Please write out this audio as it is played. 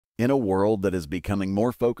In a world that is becoming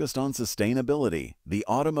more focused on sustainability, the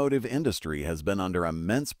automotive industry has been under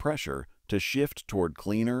immense pressure to shift toward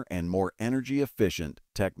cleaner and more energy-efficient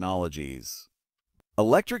technologies.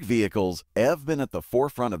 Electric vehicles have been at the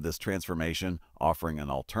forefront of this transformation, offering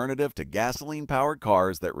an alternative to gasoline-powered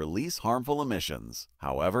cars that release harmful emissions.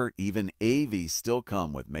 However, even AVs still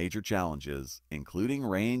come with major challenges, including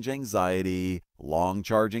range anxiety, long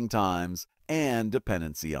charging times, and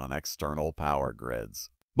dependency on external power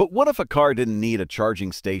grids. But what if a car didn't need a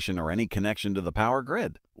charging station or any connection to the power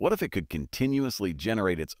grid? What if it could continuously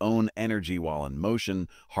generate its own energy while in motion,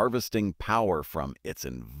 harvesting power from its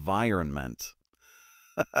environment?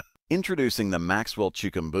 Introducing the Maxwell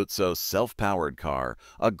Chikumbutso self-powered car,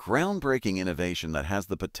 a groundbreaking innovation that has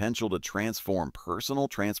the potential to transform personal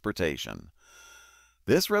transportation.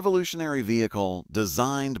 This revolutionary vehicle,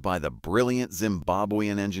 designed by the brilliant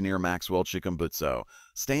Zimbabwean engineer Maxwell Chikumbutso,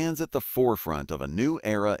 stands at the forefront of a new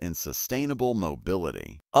era in sustainable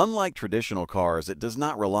mobility. Unlike traditional cars, it does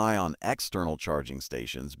not rely on external charging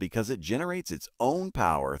stations because it generates its own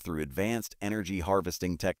power through advanced energy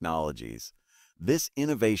harvesting technologies. This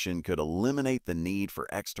innovation could eliminate the need for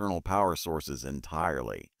external power sources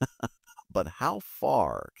entirely. But how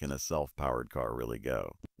far can a self-powered car really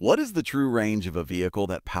go? What is the true range of a vehicle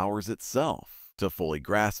that powers itself? To fully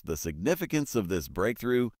grasp the significance of this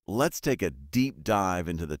breakthrough, let's take a deep dive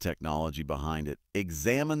into the technology behind it,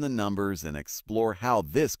 examine the numbers, and explore how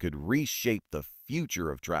this could reshape the future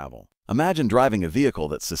of travel. Imagine driving a vehicle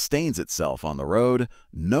that sustains itself on the road,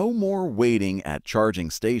 no more waiting at charging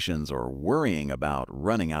stations or worrying about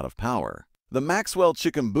running out of power. The Maxwell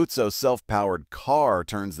Chikumbutso self-powered car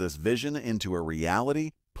turns this vision into a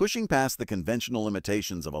reality, pushing past the conventional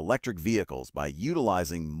limitations of electric vehicles by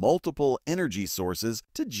utilizing multiple energy sources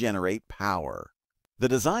to generate power. The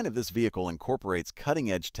design of this vehicle incorporates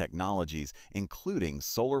cutting-edge technologies, including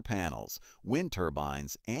solar panels, wind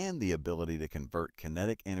turbines, and the ability to convert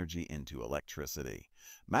kinetic energy into electricity.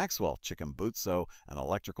 Maxwell Chikumbutso, an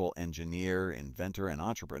electrical engineer, inventor, and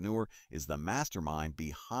entrepreneur, is the mastermind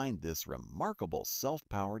behind this remarkable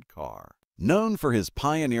self-powered car. Known for his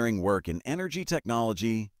pioneering work in energy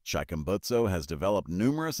technology, Chikumbutso has developed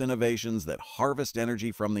numerous innovations that harvest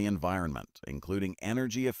energy from the environment, including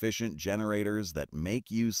energy-efficient generators that make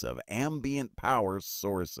use of ambient power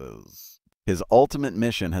sources. His ultimate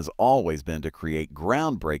mission has always been to create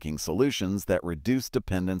groundbreaking solutions that reduce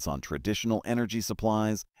dependence on traditional energy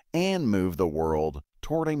supplies and move the world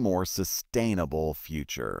toward a more sustainable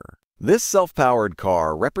future. This self-powered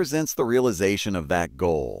car represents the realization of that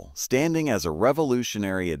goal, standing as a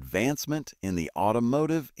revolutionary advancement in the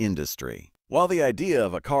automotive industry. While the idea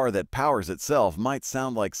of a car that powers itself might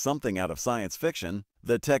sound like something out of science fiction,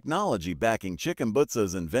 the technology backing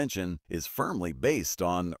Chikumbutso's invention is firmly based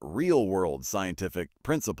on real-world scientific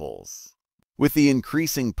principles. With the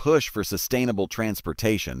increasing push for sustainable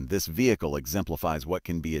transportation, this vehicle exemplifies what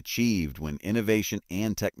can be achieved when innovation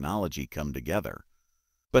and technology come together.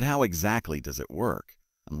 But how exactly does it work,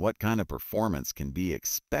 and what kind of performance can be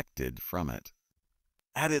expected from it?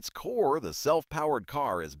 At its core, the self-powered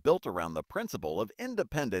car is built around the principle of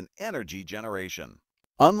independent energy generation.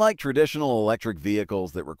 Unlike traditional electric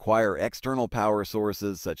vehicles that require external power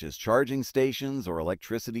sources such as charging stations or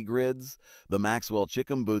electricity grids, the Maxwell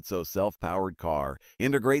Chikumbutso self-powered car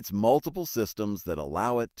integrates multiple systems that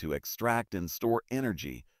allow it to extract and store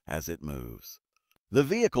energy as it moves. The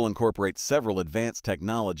vehicle incorporates several advanced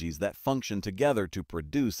technologies that function together to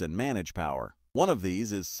produce and manage power. One of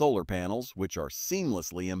these is solar panels, which are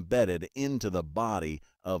seamlessly embedded into the body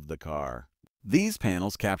of the car. These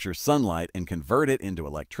panels capture sunlight and convert it into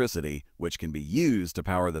electricity, which can be used to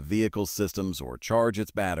power the vehicle's systems or charge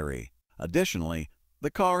its battery. Additionally,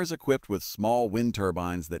 the car is equipped with small wind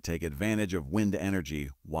turbines that take advantage of wind energy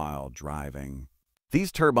while driving.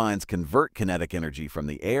 These turbines convert kinetic energy from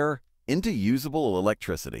the air into usable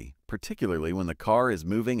electricity, particularly when the car is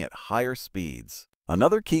moving at higher speeds.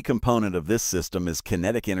 Another key component of this system is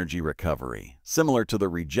kinetic energy recovery. Similar to the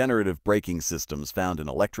regenerative braking systems found in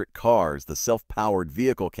electric cars, the self-powered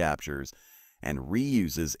vehicle captures and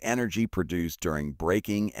reuses energy produced during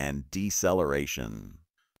braking and deceleration.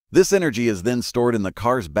 This energy is then stored in the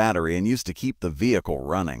car's battery and used to keep the vehicle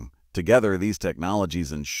running. Together, these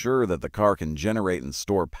technologies ensure that the car can generate and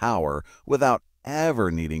store power without ever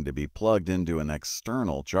needing to be plugged into an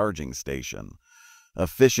external charging station.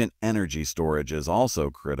 Efficient energy storage is also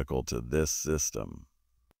critical to this system.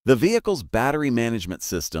 The vehicle's battery management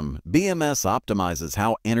system, BMS, optimizes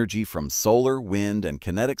how energy from solar, wind, and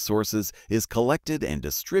kinetic sources is collected and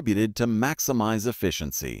distributed to maximize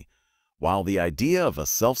efficiency. While the idea of a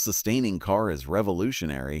self-sustaining car is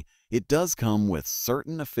revolutionary, it does come with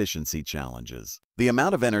certain efficiency challenges. The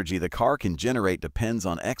amount of energy the car can generate depends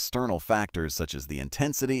on external factors such as the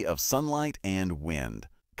intensity of sunlight and wind.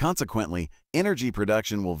 Consequently, energy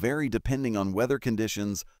production will vary depending on weather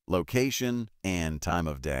conditions, location, and time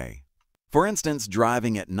of day. For instance,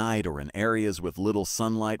 driving at night or in areas with little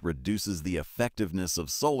sunlight reduces the effectiveness of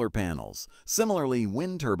solar panels. Similarly,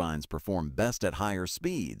 wind turbines perform best at higher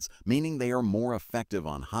speeds, meaning they are more effective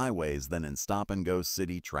on highways than in stop-and-go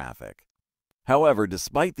city traffic. However,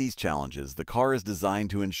 despite these challenges, the car is designed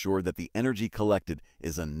to ensure that the energy collected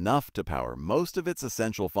is enough to power most of its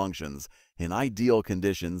essential functions. In ideal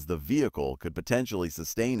conditions, the vehicle could potentially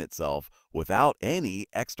sustain itself without any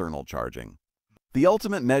external charging. The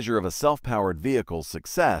ultimate measure of a self-powered vehicle's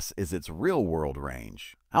success is its real-world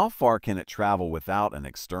range. How far can it travel without an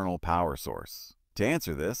external power source? To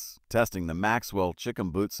answer this, testing the Maxwell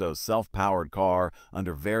Chikumbutso self-powered car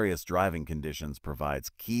under various driving conditions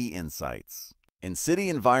provides key insights. In city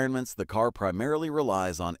environments, the car primarily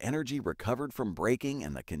relies on energy recovered from braking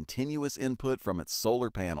and the continuous input from its solar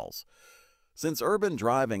panels. Since urban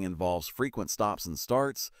driving involves frequent stops and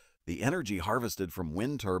starts, the energy harvested from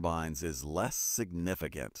wind turbines is less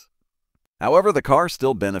significant. However, the car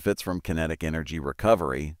still benefits from kinetic energy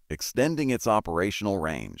recovery, extending its operational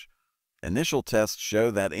range. Initial tests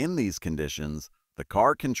show that in these conditions, the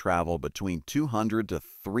car can travel between 200 to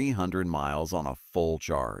 300 miles on a full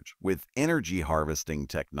charge, with energy harvesting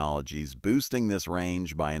technologies boosting this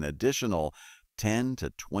range by an additional 10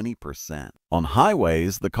 to 20%. On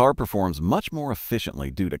highways, the car performs much more efficiently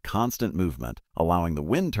due to constant movement, allowing the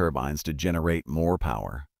wind turbines to generate more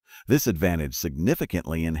power. This advantage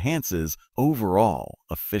significantly enhances overall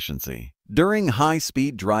efficiency. During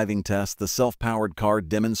high-speed driving tests, the self-powered car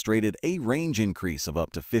demonstrated a range increase of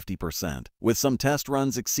up to 50%, with some test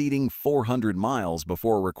runs exceeding 400 miles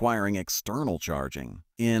before requiring external charging.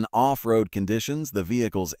 In off-road conditions, the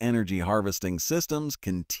vehicle's energy harvesting systems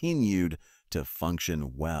continued to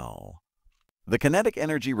function well. The kinetic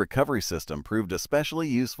energy recovery system proved especially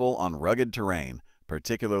useful on rugged terrain,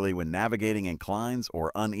 particularly when navigating inclines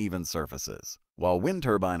or uneven surfaces. While wind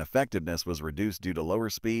turbine effectiveness was reduced due to lower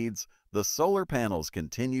speeds, the solar panels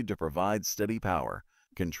continued to provide steady power,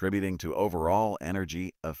 contributing to overall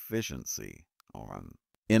energy efficiency.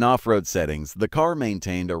 In off-road settings, the car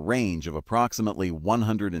maintained a range of approximately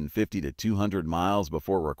 150 to 200 miles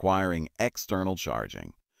before requiring external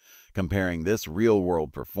charging. Comparing this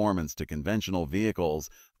real-world performance to conventional vehicles,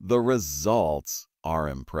 the results are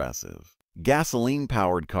impressive.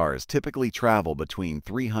 Gasoline-powered cars typically travel between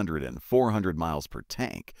 300 and 400 miles per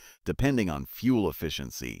tank, depending on fuel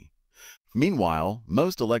efficiency. Meanwhile,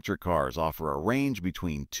 most electric cars offer a range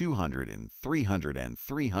between 200 and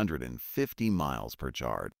 350 miles per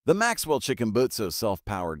charge. The Maxwell Chikumbutso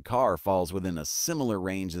self-powered car falls within a similar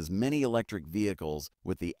range as many electric vehicles,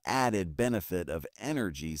 with the added benefit of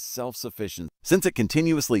energy self-sufficiency. Since it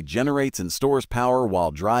continuously generates and stores power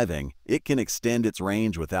while driving, it can extend its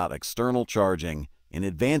range without external charging, an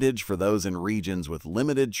advantage for those in regions with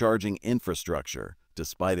limited charging infrastructure.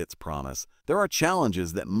 Despite its promise, there are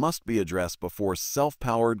challenges that must be addressed before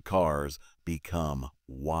self-powered cars become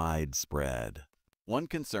widespread. One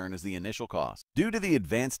concern is the initial cost. Due to the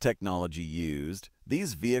advanced technology used,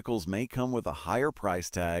 these vehicles may come with a higher price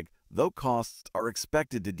tag, though costs are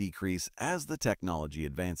expected to decrease as the technology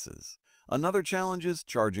advances. Another challenge is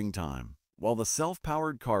charging time. While the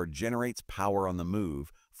self-powered car generates power on the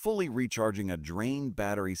move, fully recharging a drained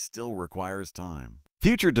battery still requires time.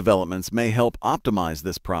 Future developments may help optimize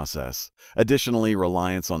this process. Additionally,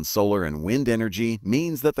 reliance on solar and wind energy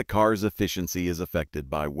means that the car's efficiency is affected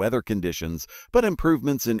by weather conditions, but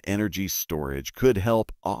improvements in energy storage could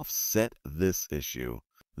help offset this issue.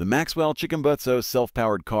 The Maxwell Chikumbutso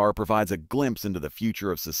self-powered car provides a glimpse into the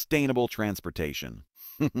future of sustainable transportation.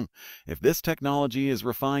 If this technology is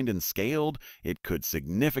refined and scaled, it could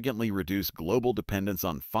significantly reduce global dependence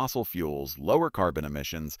on fossil fuels, lower carbon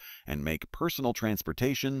emissions, and make personal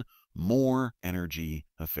transportation more energy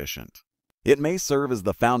efficient. It may serve as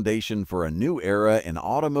the foundation for a new era in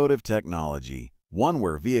automotive technology, one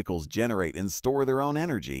where vehicles generate and store their own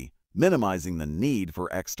energy, minimizing the need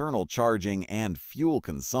for external charging and fuel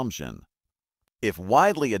consumption. If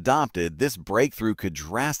widely adopted, this breakthrough could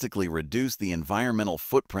drastically reduce the environmental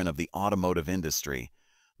footprint of the automotive industry.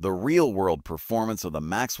 The real-world performance of the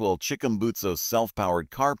Maxwell Chikumbutso self-powered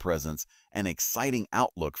car presents an exciting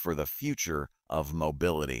outlook for the future of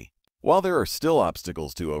mobility. While there are still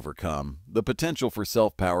obstacles to overcome, the potential for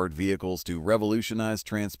self-powered vehicles to revolutionize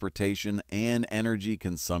transportation and energy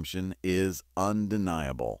consumption is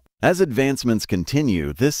undeniable. As advancements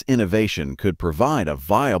continue, this innovation could provide a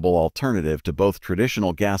viable alternative to both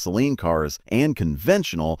traditional gasoline cars and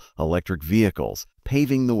conventional electric vehicles,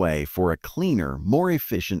 paving the way for a cleaner, more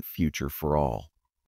efficient future for all.